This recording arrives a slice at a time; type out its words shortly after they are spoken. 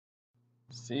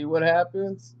See what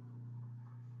happens?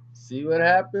 See what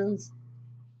happens?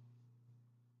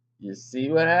 You see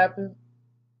what happens?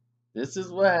 This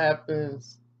is what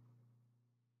happens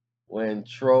when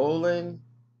trolling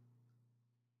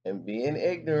and being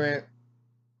ignorant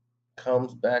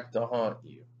comes back to haunt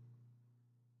you.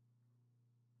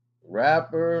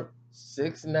 Rapper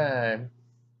 6ix9ine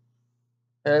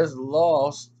has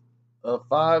lost a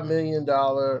 $5 million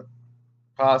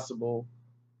possible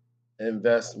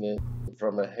investment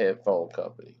from a headphone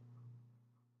company.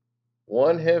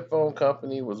 One headphone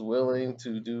company was willing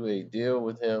to do a deal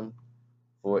with him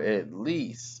for at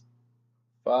least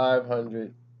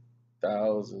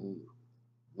 500,000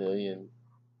 million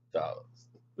dollars.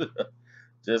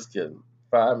 Just kidding.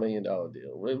 $5 million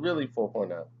deal. Really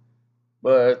 4.9.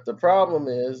 But the problem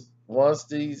is, once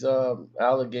these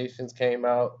allegations came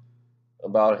out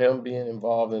about him being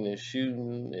involved in this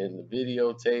shooting and the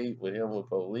videotape with him with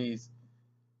police,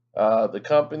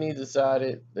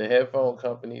 the headphone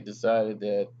company decided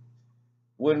that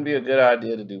wouldn't be a good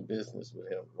idea to do business with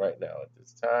him right now at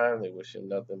this time. They wish him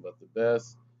nothing but the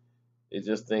best. They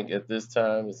just think at this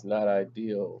time it's not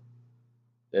ideal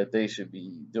that they should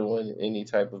be doing any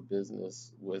type of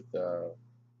business with,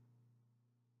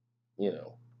 you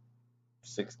know,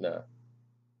 6ix9ine.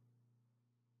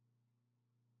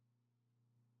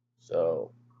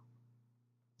 So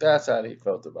that's how they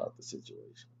felt about the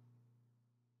situation.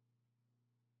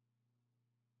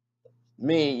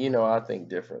 Me, I think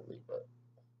differently, but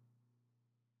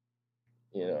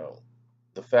you know,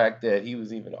 the fact that he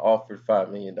was even offered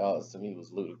 $5 million to me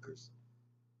was ludicrous.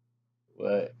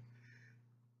 But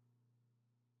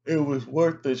it was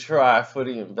worth the try for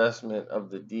the investment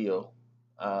of the deal.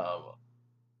 Um,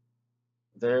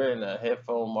 they're in a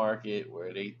headphone market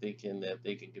where they thinking that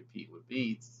they can compete with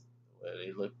Beats, where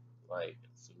they look like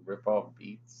some rip-off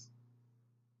Beats,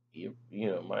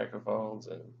 microphones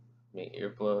and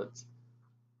earplugs,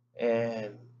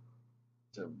 and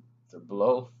to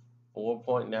blow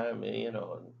 4.9 million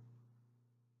on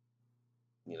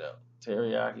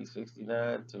Teriyaki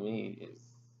 69 to me is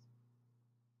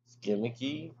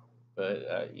gimmicky, but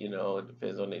it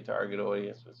depends on their target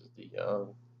audience, which is the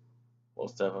young.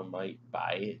 Most of them might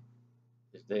buy it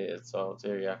if they had saw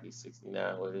Teriyaki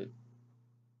 69 with it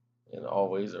and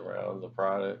always around the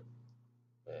product.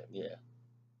 And yeah,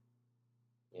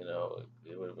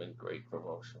 it would have been great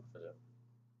promotion for them.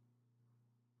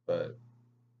 But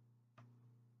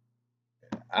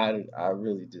I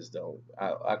really just don't.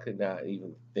 I could not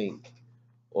even think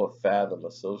or fathom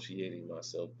associating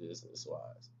myself business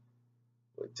wise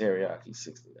with Teriyaki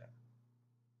 69,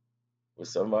 with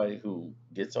somebody who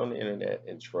gets on the internet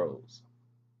and trolls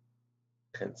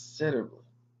considerably.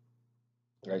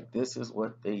 Like, this is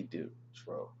what they do,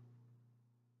 troll.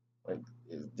 Like,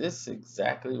 is this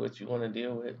exactly what you want to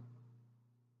deal with?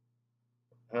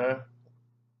 Huh?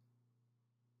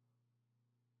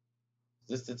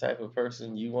 Is this the type of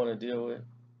person you want to deal with?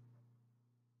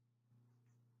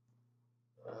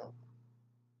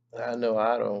 Uh, I know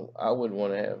I don't. I wouldn't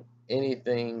want to have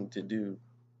anything to do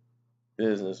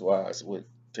business wise with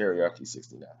Teriyaki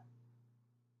 69.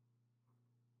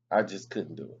 I just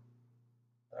couldn't do it.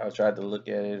 I tried to look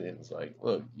at it and it's like,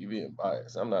 look, you being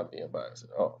biased. I'm not being biased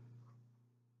at all.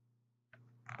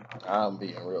 I'm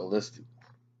being realistic.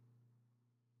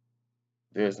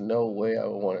 There's no way I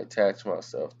would want to attach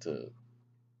myself to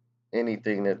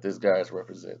anything that this guy's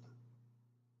representing.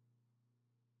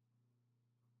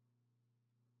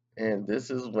 And this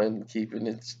is when keeping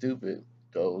it stupid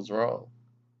goes wrong.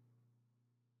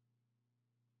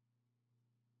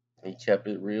 He kept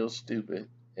it real stupid,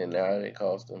 and now it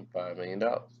cost him $5 million.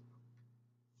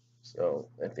 So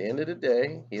at the end of the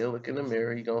day, he'll look in the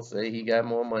mirror. He gonna say he got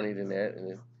more money than that,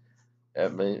 and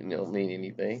that don't mean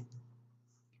anything.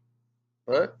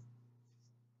 But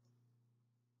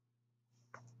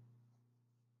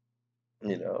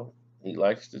you know, he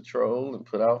likes to troll and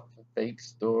put out fake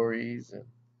stories, and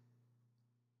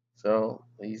so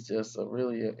he's just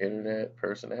really an internet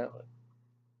personality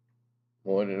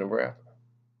more than a rapper.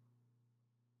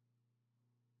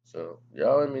 So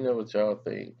y'all let me know what y'all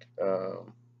think.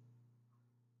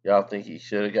 Y'all think he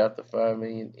should have got the 5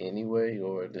 million anyway,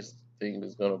 or this thing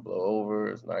is gonna blow over?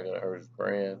 It's not gonna hurt his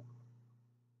brand.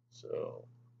 So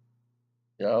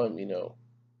y'all let me know.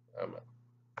 I'm